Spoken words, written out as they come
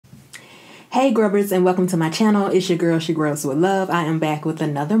Hey Grubbers, and welcome to my channel. It's your girl, She Grows with Love. I am back with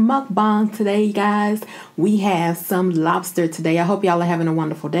another mukbang today, guys. We have some lobster today. I hope y'all are having a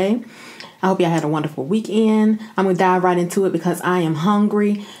wonderful day. I hope y'all had a wonderful weekend. I'm going to dive right into it because I am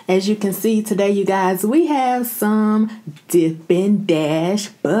hungry. As you can see today, you guys, we have some Dippin' Dash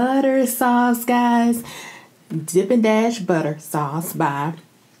butter sauce, guys. Dippin' Dash butter sauce by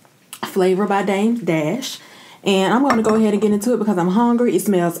Flavor by Dame Dash. And I'm going to go ahead and get into it because I'm hungry. It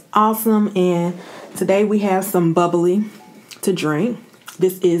smells awesome. And today we have some bubbly to drink.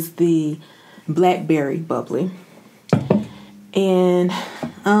 This is the blackberry bubbly. And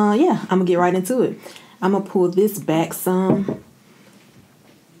yeah, I'm going to get right into it. I'm going to pull this back some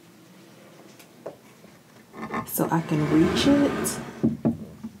so I can reach it.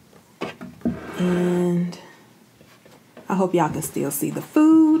 And I hope y'all can still see the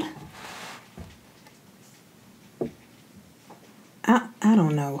food. I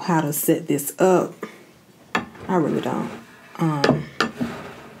don't know how to set this up. I really don't. I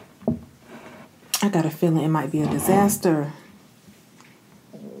got a feeling it might be a disaster.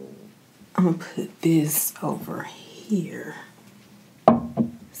 I'm going to put this over here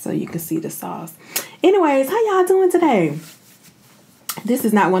so you can see the sauce. Anyways, how y'all doing today? This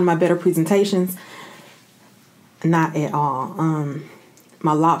is not one of my better presentations. Not at all.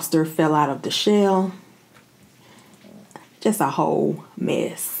 My lobster fell out of the shell. Just a whole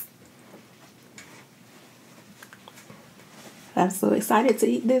mess. I'm so excited to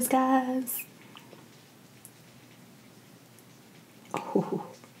eat this, guys. Oh.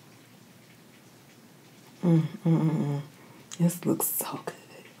 This looks so good.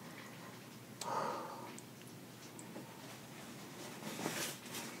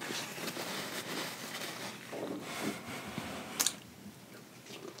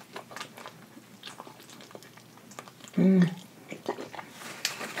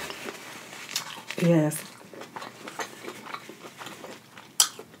 Yes.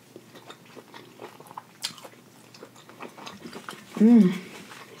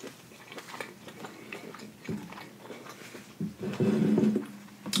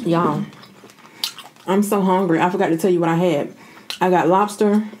 Y'all, I'm so hungry. I forgot to tell you what I had. I got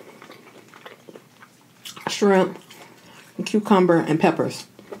lobster, shrimp, cucumber, and peppers.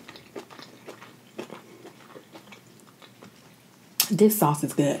 This sauce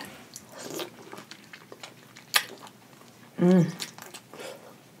is good.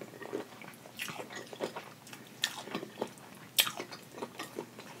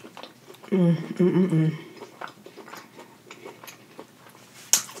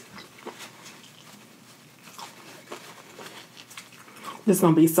 This is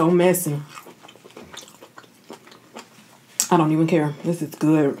gonna be so messy. I don't even care. This is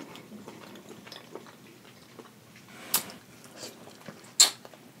good.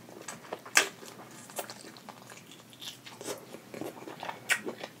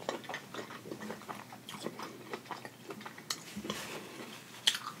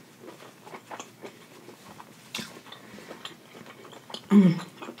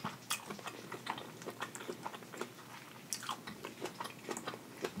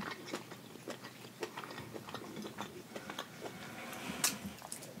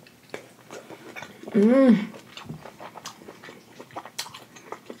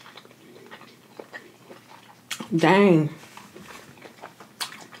 Dang.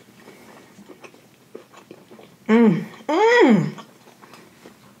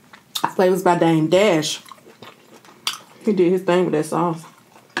 Flavors by Dame Dash. He did his thing with that sauce.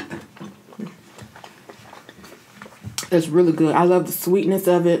 It's really good. I love the sweetness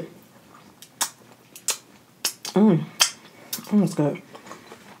of it. It's good.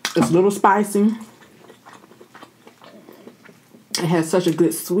 It's a little spicy. It has such a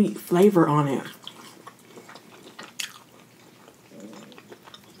good sweet flavor on it.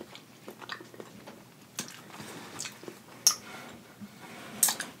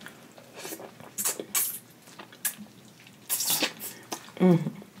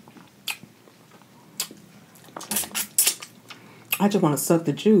 I just want to suck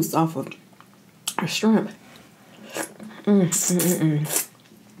the juice off of our shrimp. That's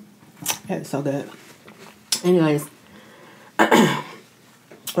so good. Anyways,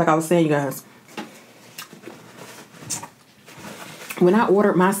 like I was saying, you guys, when I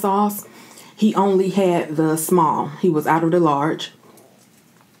ordered my sauce, he only had the small. He was out of the large.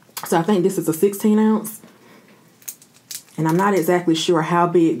 So I think this is a 16 ounce. And I'm not exactly sure how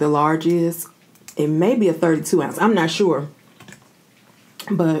big the large is. It may be a 32 ounce. I'm not sure.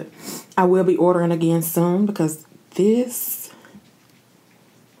 But I will be ordering again soon because this,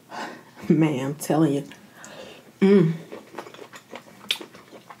 man, I'm telling you.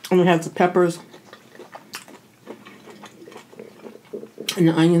 And it has the peppers and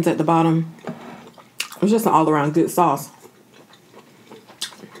the onions at the bottom. It's just an all-around good sauce.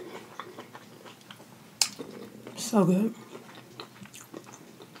 So good.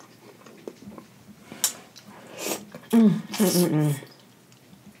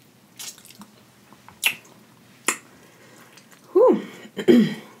 Whew.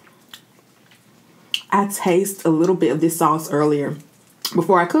 I taste a little bit of this sauce earlier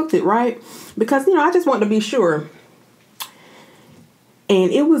before I cooked it, right? Because, you know, I just wanted to be sure.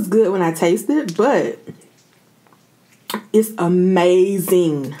 And it was good when I tasted, but it's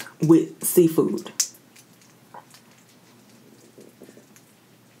amazing with seafood.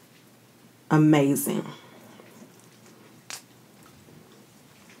 Amazing.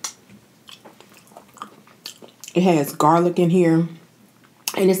 It has garlic in here.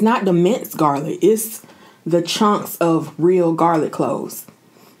 And it's not the minced garlic. It's the chunks of real garlic cloves.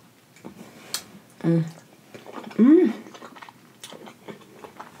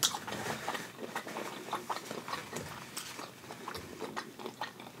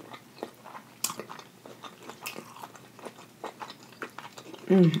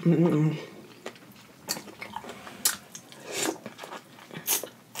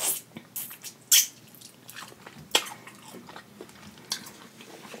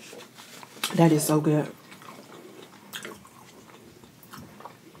 That is so good.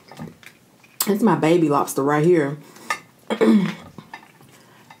 It's my baby lobster right here. I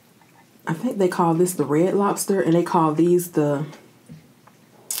think they call this the red lobster, and they call these the...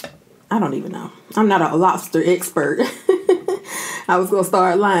 I don't even know. I'm not a lobster expert. I was going to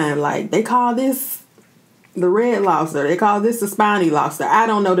start lying. Like, they call this the red lobster. They call this the spiny lobster. I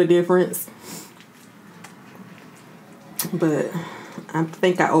don't know the difference. But I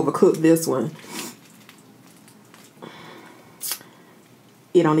think I overcooked this one.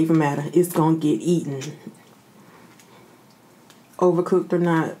 It don't even matter. It's going to get eaten. Overcooked or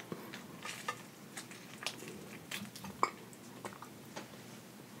not.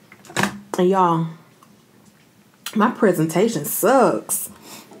 And y'all, my presentation sucks.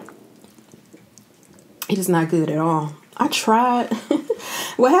 It is not good at all. I tried.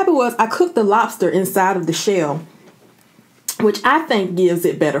 What happened was I cooked the lobster inside of the shell, which I think gives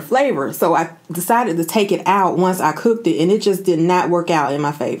it better flavor. So I decided to take it out once I cooked it, and it just did not work out in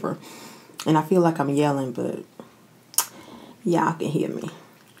my favor. And I feel like I'm yelling, but y'all can hear me.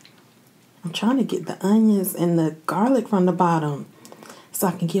 I'm trying to get the onions and the garlic from the bottom so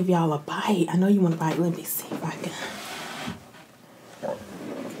I can give y'all a bite. I know you want a bite. Let me see if I can.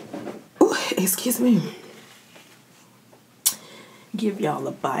 Ooh, excuse me. Give y'all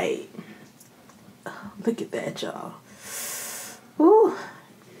a bite. Look at that, y'all. Ooh.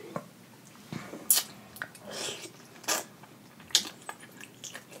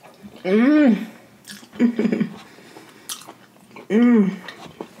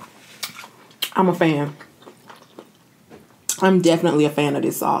 I'm a fan. I'm definitely a fan of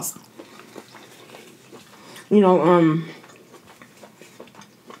this sauce. You know,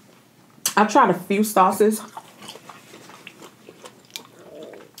 I've tried a few sauces.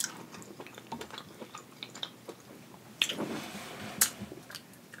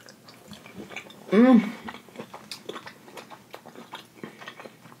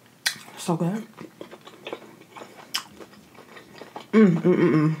 So good.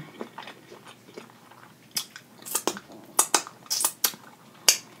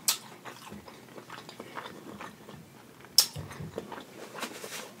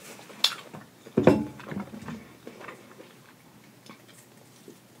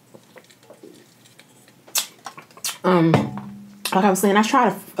 Like I was saying, I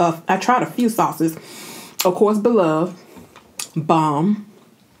tried a few sauces. Of course, Beloved, Bomb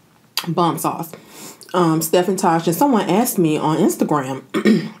sauce. Steph and Tosh, and someone asked me on Instagram.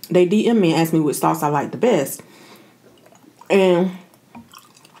 They DM me and asked me which sauce I like the best. And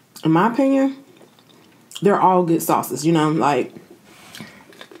in my opinion, they're all good sauces. You know, like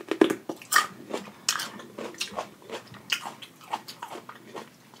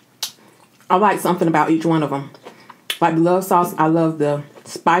I like something about each one of them. Like the Love sauce, I love the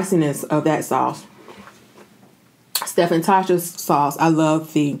spiciness of that sauce. Steph and Tasha's sauce, I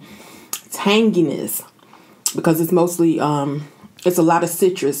love the tanginess because it's mostly, it's a lot of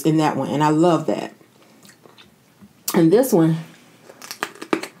citrus in that one, and I love that. And this one,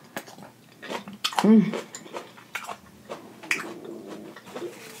 and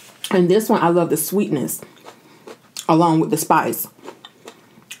this one, I love the sweetness along with the spice.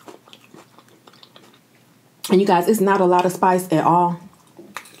 And you guys, it's not a lot of spice at all.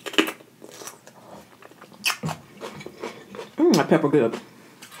 That pepper good.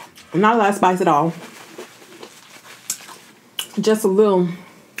 Not a lot of spice at all. Just a little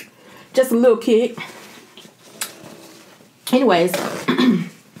kick. Anyways,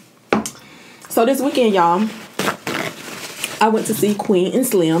 so this weekend, y'all, I went to see Queen and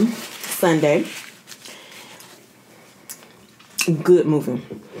Slim Sunday. Good movie.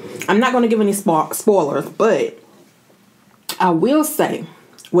 I'm not going to give any spoilers, but I will say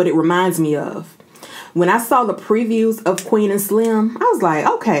what it reminds me of. When I saw the previews of Queen and Slim, I was like,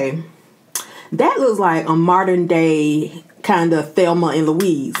 okay, that looks like a modern day kind of Thelma and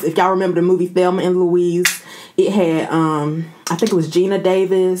Louise. If y'all remember the movie Thelma and Louise, it had, I think it was Gina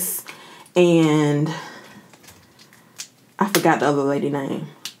Davis and I forgot the other lady name.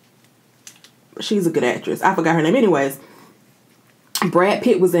 She's a good actress. I forgot her name. Anyways, Brad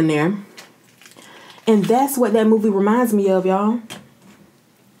Pitt was in there. And that's what that movie reminds me of, y'all.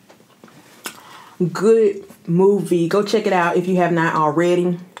 Good movie. Go check it out if you have not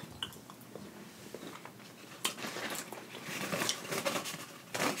already.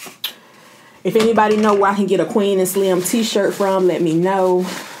 If anybody know where I can get a Queen and Slim t-shirt from, let me know.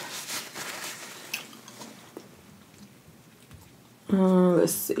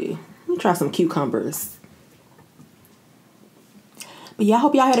 Let's see. Let me try some cucumbers. But yeah, I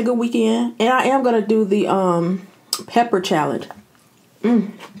hope y'all had a good weekend. And I am going to do the pepper challenge.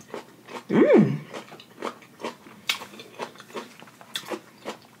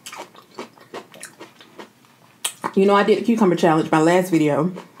 You know, I did a cucumber challenge my last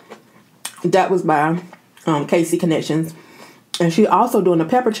video. That was by Casey Connections. And she also doing a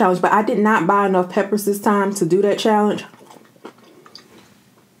pepper challenge. But I did not buy enough peppers this time to do that challenge.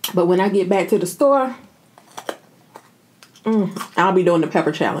 But when I get back to the store, I'll be doing the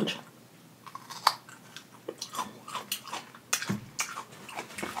pepper challenge.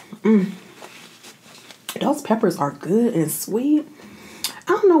 Those peppers are good and sweet.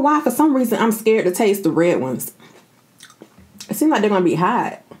 I don't know why. For some reason, I'm scared to taste the red ones. It seems like they're going to be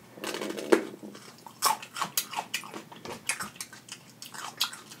hot.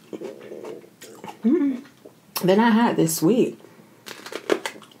 They're not hot. They're sweet.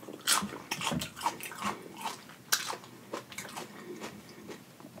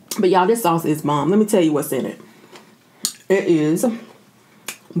 But y'all, this sauce is bomb. Let me tell you what's in it. It is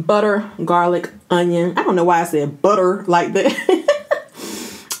butter, garlic, onion. I don't know why I said butter like that.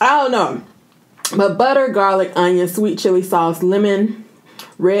 I don't know. But butter, garlic, onion, sweet chili sauce, lemon,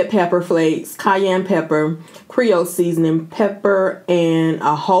 red pepper flakes, cayenne pepper, Creole seasoning, pepper, and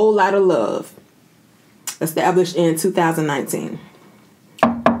a whole lot of love. Established in 2019.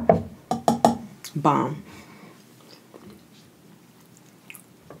 Bomb.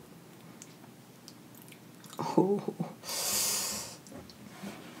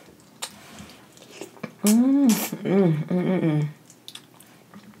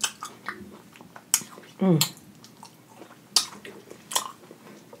 Oh.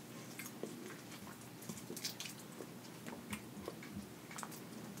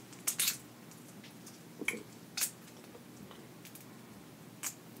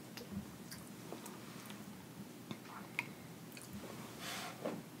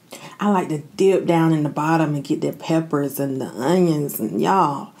 I like to dip down in the bottom and get the peppers and the onions and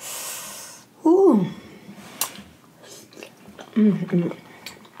y'all. Ooh.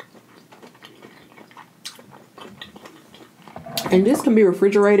 And this can be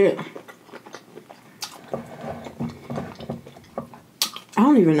refrigerated. I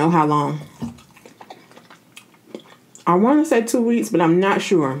don't even know how long. I want to say 2 weeks, but I'm not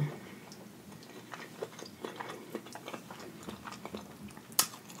sure.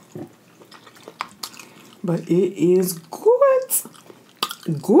 But it is good.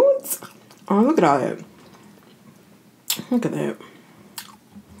 Good. Oh, look at all that. Look at that.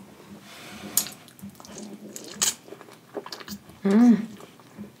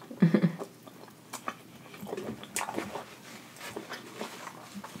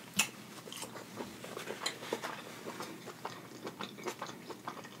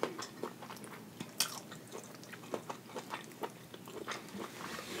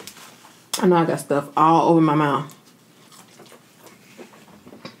 I know I got stuff all over my mouth.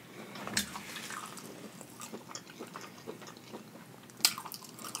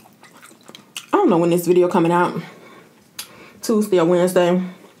 I don't know when this video coming out. Tuesday or Wednesday.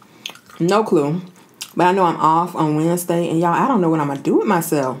 No clue. But I know I'm off on Wednesday. And y'all, I don't know what I'm going to do with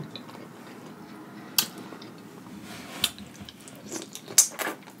myself.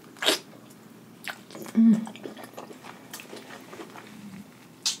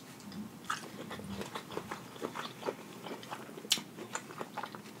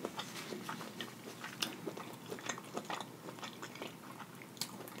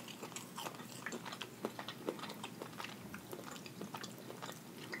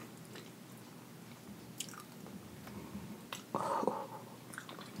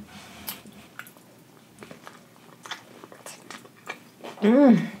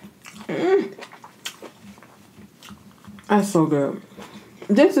 That's so good.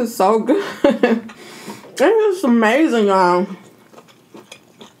 This is so good. This is amazing, y'all.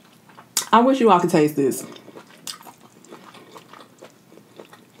 I wish you all could taste this.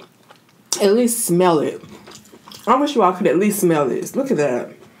 At least smell it. I wish you all could at least smell this. Look at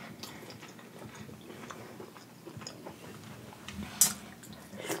that.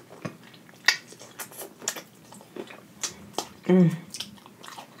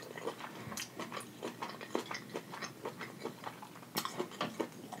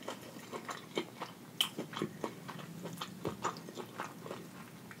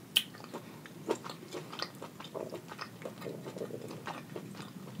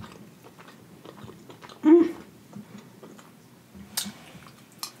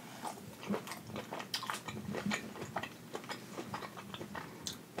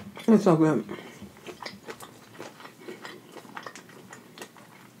 It's so good.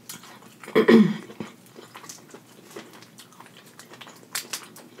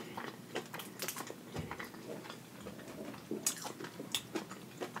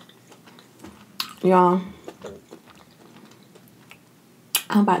 Y'all,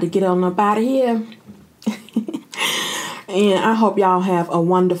 I'm about to get on up out of here. And I hope y'all have a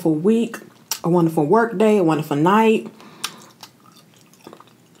wonderful week, a wonderful work day, a wonderful night.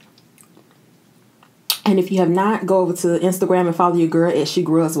 And if you have not, go over to Instagram and follow your girl at She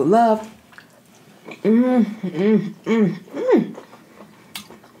Grubbs with Love. And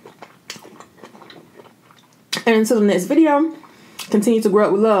until the next video, continue to grow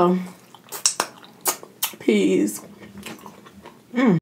up with love. Peace.